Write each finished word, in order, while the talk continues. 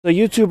So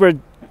YouTuber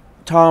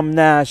Tom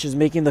Nash is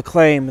making the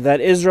claim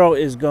that Israel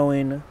is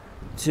going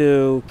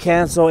to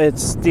cancel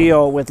its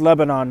deal with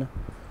Lebanon,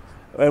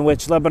 in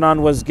which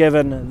Lebanon was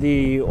given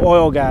the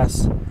oil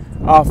gas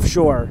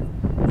offshore,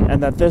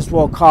 and that this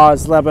will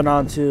cause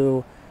Lebanon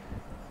to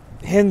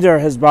hinder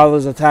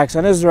Hezbollah's attacks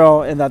on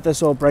Israel, and that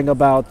this will bring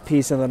about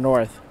peace in the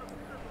north.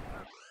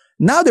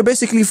 Now they're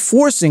basically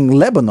forcing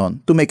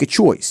Lebanon to make a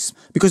choice.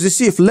 Because you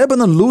see, if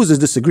Lebanon loses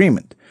this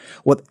agreement,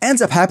 what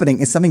ends up happening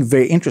is something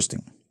very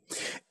interesting.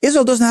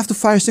 Israel doesn't have to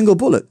fire a single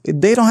bullet.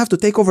 They don't have to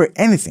take over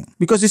anything.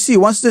 Because you see,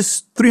 once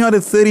this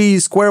 330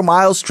 square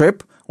mile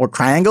strip or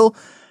triangle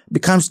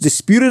becomes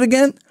disputed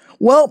again,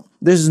 well,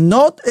 there's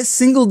not a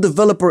single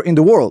developer in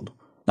the world,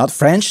 not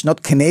French,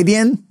 not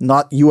Canadian,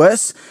 not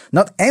US,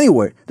 not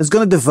anywhere, that's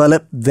going to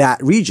develop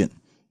that region.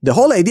 The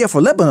whole idea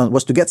for Lebanon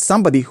was to get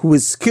somebody who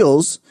has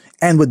skills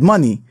and with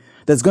money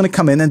that's going to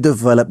come in and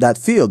develop that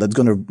field, that's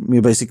going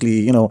to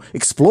basically,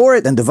 explore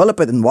it and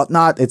develop it and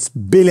whatnot. It's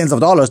billions of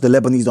dollars the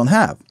Lebanese don't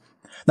have.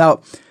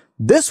 Now,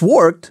 this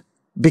worked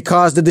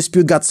because the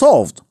dispute got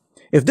solved.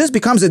 If this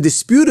becomes a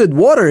disputed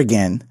water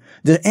again,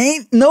 there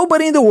ain't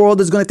nobody in the world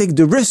that's going to take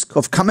the risk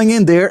of coming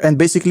in there and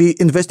basically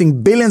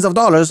investing billions of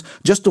dollars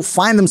just to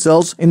find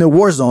themselves in a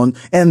war zone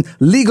and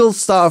legal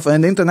stuff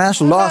and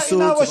international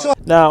lawsuits.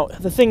 Now,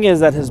 the thing is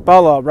that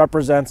Hezbollah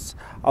represents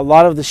a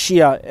lot of the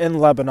Shia in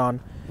Lebanon,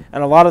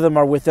 and a lot of them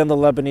are within the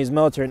Lebanese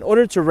military. In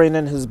order to rein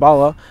in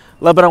Hezbollah,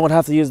 Lebanon would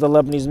have to use the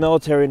Lebanese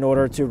military in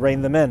order to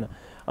rein them in.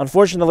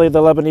 Unfortunately,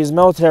 the Lebanese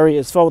military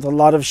is filled with a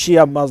lot of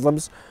Shia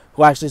Muslims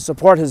who actually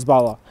support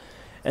Hezbollah.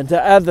 And to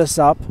add this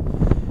up,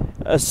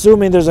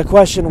 assuming there's a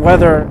question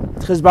whether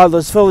Hezbollah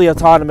is fully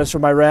autonomous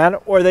from Iran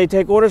or they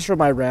take orders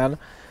from Iran,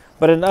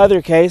 but in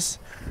either case,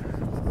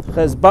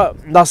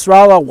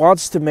 Nasrallah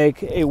wants to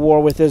make a war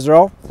with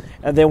Israel,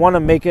 and they want to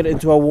make it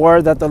into a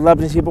war that the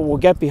Lebanese people will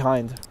get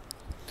behind.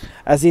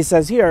 As he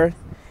says here,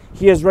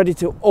 he is ready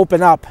to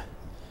open up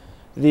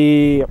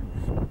the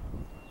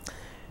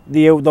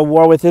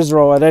war with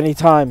Israel at any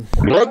time.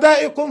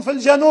 أعدائكم في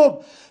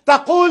الجنوب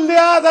تقول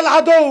لهذا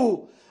العدو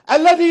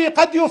الذي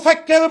قد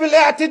يفكر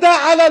بالاعتداء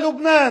على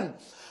لبنان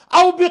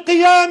أو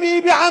بقيامه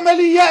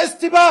بعملية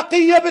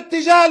استباقية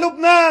باتجاه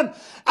لبنان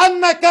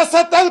أنك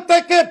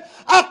سترتكب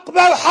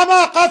أكبر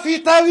حماقة في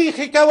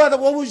تاريخك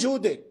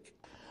ووجودك.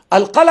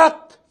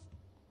 القلق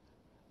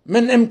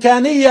من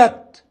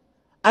إمكانية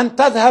أن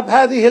تذهب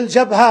هذه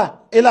الجبهة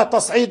إلى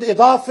تصعيد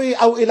إضافي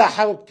أو إلى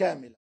حرب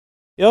كاملة.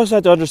 You also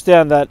have to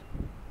understand that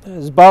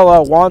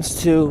Hezbollah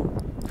wants to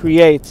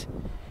create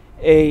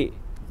a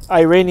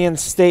Iranian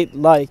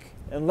state-like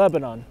in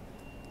Lebanon,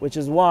 which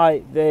is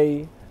why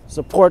they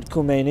support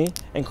Khomeini,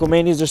 and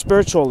Khomeini is their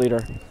spiritual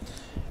leader.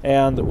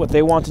 And what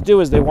they want to do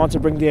is they want to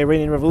bring the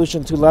Iranian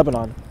Revolution to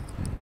Lebanon.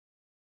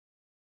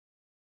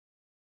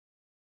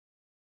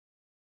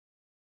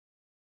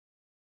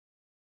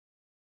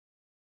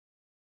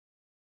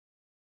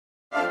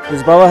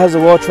 Hezbollah has a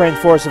well-trained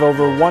force of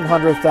over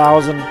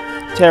 100,000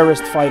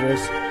 terrorist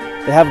fighters.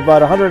 They have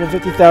about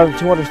 150,000,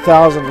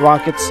 200,000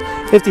 rockets.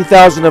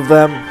 50,000 of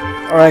them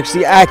are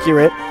actually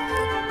accurate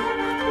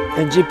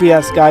and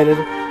GPS guided.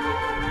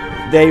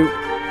 They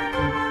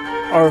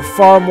are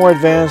far more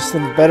advanced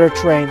and better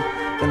trained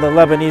than the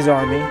Lebanese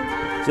army.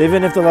 So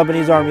even if the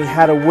Lebanese army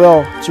had a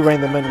will to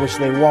rein them in, which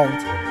they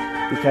won't,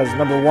 because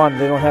number one,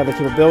 they don't have the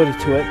capability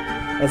to it,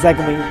 and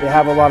secondly, they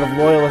have a lot of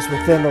loyalists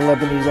within the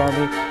Lebanese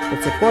army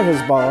that support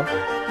Hezbollah.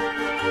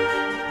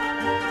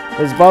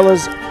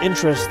 Hezbollah's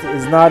interest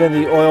is not in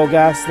the oil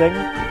gas thing.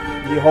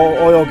 The whole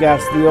oil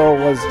gas deal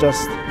was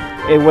just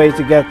a way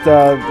to get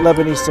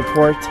Lebanese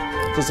support,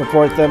 to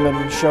support them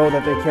and show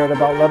that they cared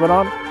about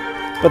Lebanon.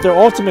 But their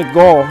ultimate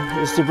goal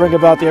is to bring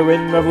about the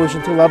Iranian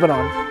Revolution to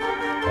Lebanon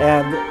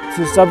and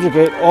to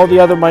subjugate all the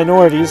other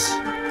minorities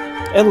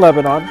in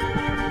Lebanon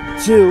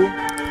to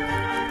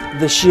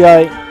the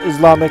Shia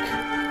Islamic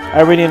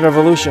Iranian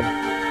Revolution.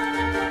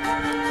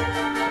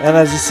 And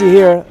as you see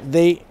here,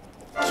 they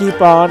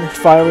keep on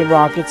firing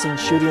rockets and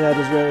shooting at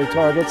Israeli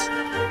targets,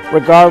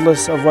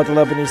 regardless of what the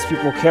Lebanese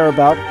people care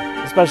about,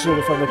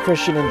 especially from the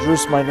Christian and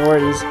Druze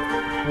minorities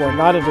who are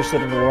not interested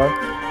in the war.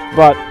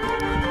 But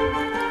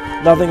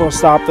nothing will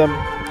stop them,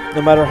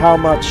 no matter how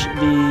much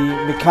the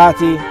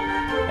Mikati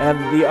and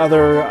the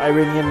other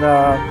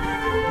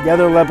the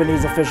other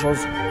Lebanese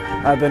officials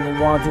have been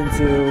wanting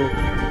to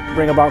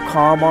bring about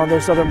calm on their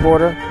southern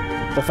border.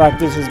 The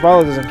fact is,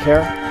 Hezbollah doesn't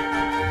care,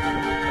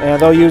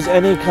 and they'll use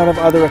any kind of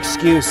other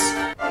excuse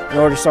in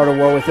order to start a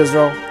war with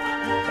Israel.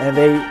 And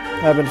they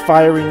have been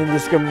firing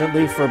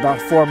indiscriminately for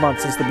about 4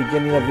 months since the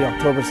beginning of the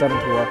October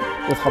 7th war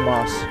with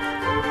Hamas.